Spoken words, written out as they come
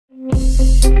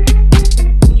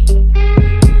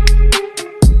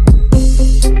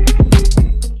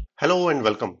Hello and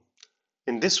welcome.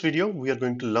 In this video, we are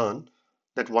going to learn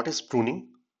that what is pruning.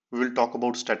 We will talk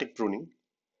about static pruning,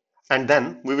 and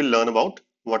then we will learn about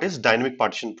what is dynamic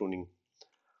partition pruning.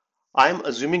 I am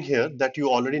assuming here that you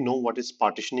already know what is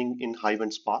partitioning in Hive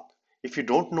and Spark. If you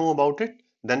don't know about it,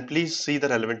 then please see the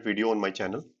relevant video on my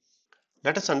channel.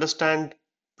 Let us understand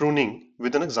pruning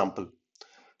with an example.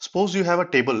 Suppose you have a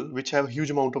table which have a huge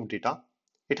amount of data.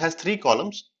 It has three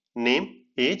columns: name,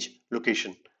 age,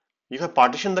 location. You have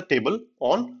partitioned the table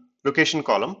on location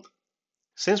column.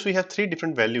 Since we have three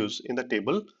different values in the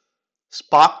table,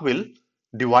 Spark will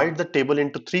divide the table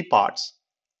into three parts.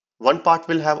 One part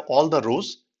will have all the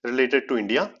rows related to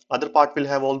India, other part will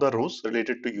have all the rows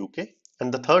related to UK,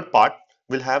 and the third part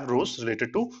will have rows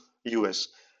related to US.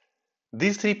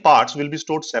 These three parts will be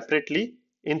stored separately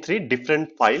in three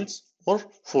different files or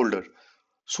folder.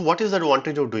 So what is the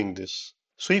advantage of doing this?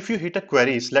 So if you hit a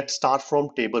query, select star from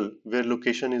table where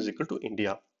location is equal to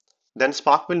India, then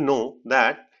Spark will know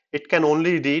that it can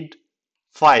only read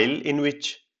file in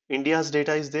which India's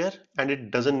data is there and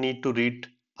it doesn't need to read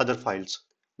other files.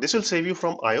 This will save you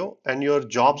from I/O and your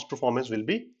job's performance will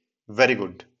be very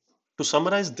good. To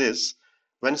summarize this,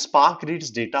 when Spark reads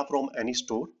data from any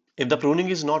store, if the pruning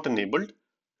is not enabled,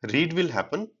 read will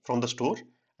happen from the store,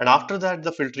 and after that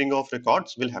the filtering of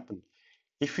records will happen.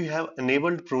 If you have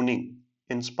enabled pruning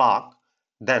in Spark,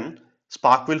 then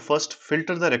Spark will first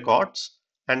filter the records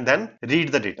and then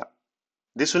read the data.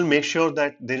 This will make sure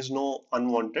that there is no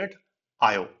unwanted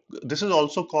I/O. This is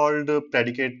also called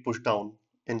predicate pushdown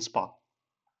in Spark.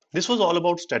 This was all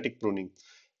about static pruning.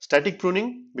 Static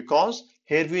pruning because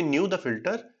here we knew the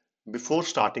filter before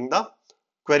starting the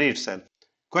query itself.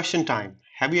 Question time.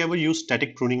 Have you ever used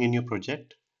static pruning in your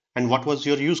project? And what was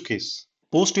your use case?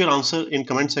 Post your answer in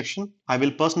comment section. I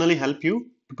will personally help you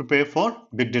to prepare for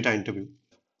big data interview.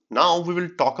 Now we will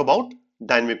talk about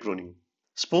dynamic pruning.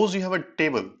 Suppose you have a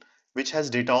table which has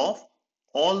data of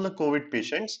all the COVID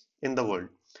patients in the world.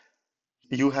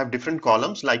 You have different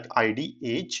columns like ID,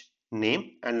 age,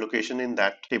 name, and location in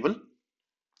that table.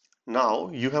 Now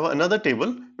you have another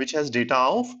table which has data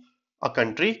of a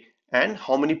country and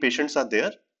how many patients are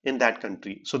there in that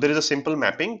country. So there is a simple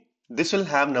mapping. This will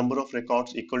have number of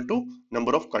records equal to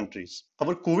number of countries.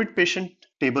 Our COVID patient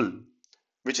table,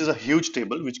 which is a huge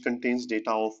table which contains data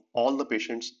of all the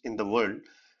patients in the world,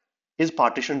 is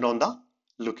partitioned on the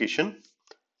location.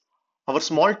 Our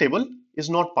small table is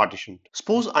not partitioned.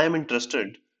 Suppose I am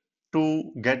interested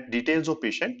to get details of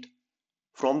patient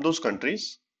from those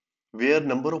countries where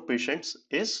number of patients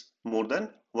is more than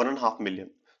 1.5 million.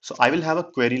 So I will have a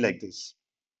query like this.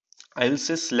 I will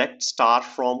say select star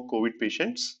from COVID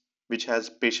patients, which has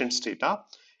patients data,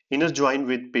 inner join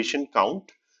with patient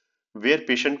count, where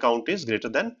patient count is greater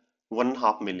than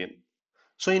 1.5 million.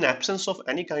 So in absence of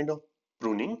any kind of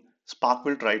pruning, Spark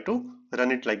will try to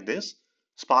run it like this.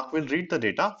 Spark will read the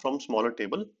data from smaller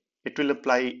table. It will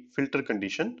apply filter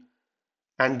condition,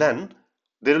 and then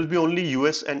there will be only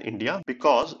US and India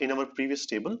because in our previous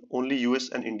table only US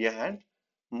and India had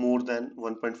more than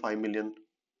 1.5 million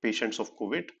patients of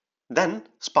COVID. Then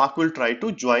Spark will try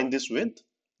to join this with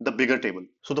the bigger table.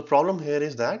 So the problem here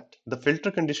is that the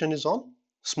filter condition is on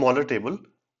smaller table.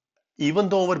 Even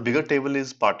though our bigger table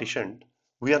is partitioned,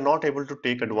 we are not able to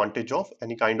take advantage of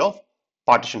any kind of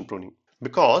partition pruning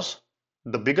because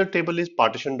the bigger table is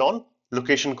partitioned on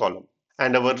location column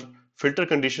and our filter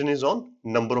condition is on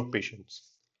number of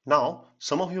patients. Now,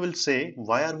 some of you will say,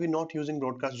 why are we not using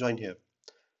broadcast join here?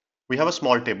 We have a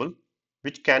small table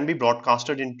which can be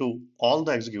broadcasted into all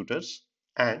the executors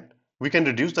and we can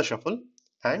reduce the shuffle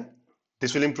and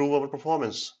this will improve our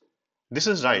performance. This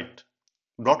is right.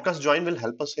 Broadcast join will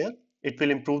help us here. It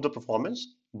will improve the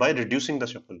performance by reducing the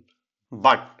shuffle.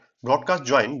 But broadcast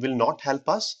join will not help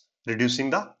us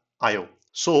reducing the I/O.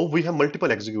 So we have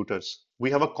multiple executors. We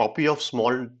have a copy of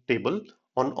small table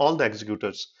on all the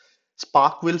executors.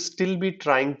 Spark will still be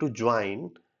trying to join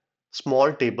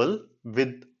small table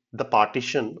with the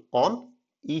partition on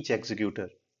each executor.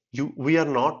 We are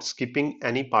not skipping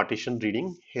any partition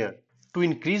reading here. To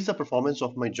increase the performance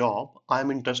of my job, I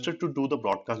am interested to do the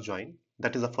broadcast join.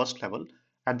 That is the first level.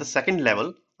 At the second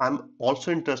level, I'm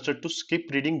also interested to skip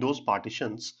reading those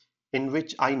partitions in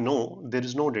which I know there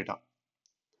is no data.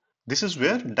 This is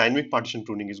where dynamic partition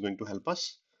pruning is going to help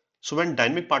us. So when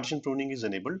dynamic partition pruning is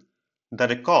enabled, the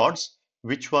records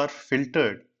which were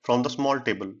filtered from the small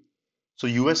table. So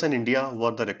US and India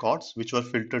were the records which were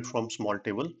filtered from small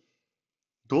table.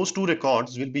 Those two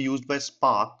records will be used by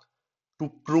Spark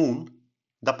to prune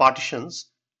the partitions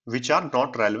which are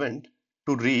not relevant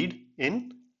to read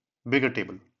in bigger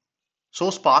table. So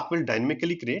Spark will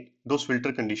dynamically create those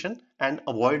filter condition and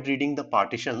avoid reading the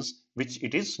partitions which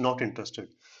it is not interested.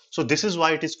 So this is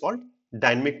why it is called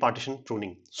dynamic partition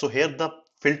pruning. So here the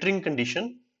filtering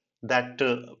condition that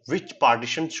which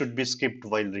partition should be skipped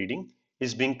while reading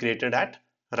is being created at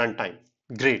runtime.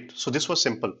 Great. So this was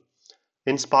simple.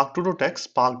 In Spark 2 to text,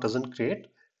 Spark doesn't create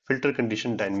filter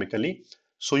condition dynamically.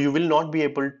 So you will not be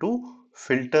able to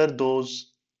filter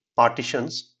those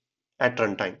partitions at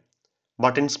runtime.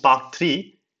 But in Spark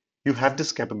 3, you have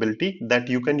this capability that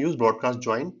you can use broadcast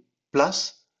join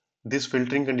plus this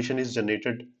filtering condition is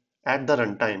generated at the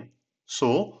runtime.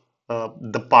 So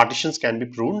the partitions can be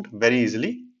pruned very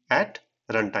easily at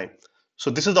runtime. So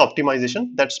this is the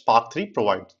optimization that Spark 3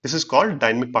 provides. This is called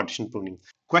dynamic partition pruning.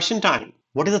 Question time.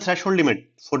 What is the threshold limit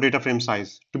for data frame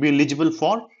size to be eligible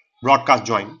for broadcast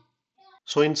join?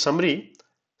 So in summary,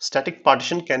 static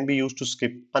partition can be used to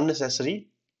skip unnecessary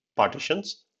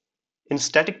partitions. In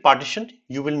static partition,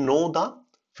 you will know the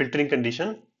filtering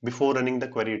condition before running the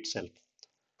query itself.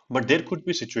 But there could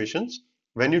be situations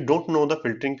when you don't know the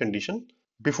filtering condition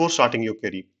before starting your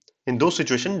query. In those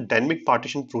situations, dynamic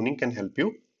partition pruning can help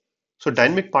you. So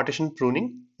dynamic partition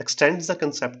pruning extends the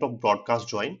concept of broadcast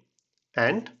join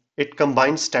and it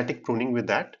combines static pruning with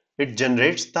that. It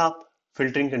generates the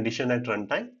filtering condition at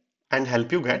runtime and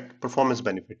help you get performance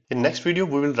benefit. In next video,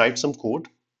 we will write some code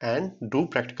and do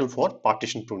practical for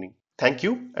partition pruning. Thank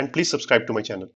you and please subscribe to my channel.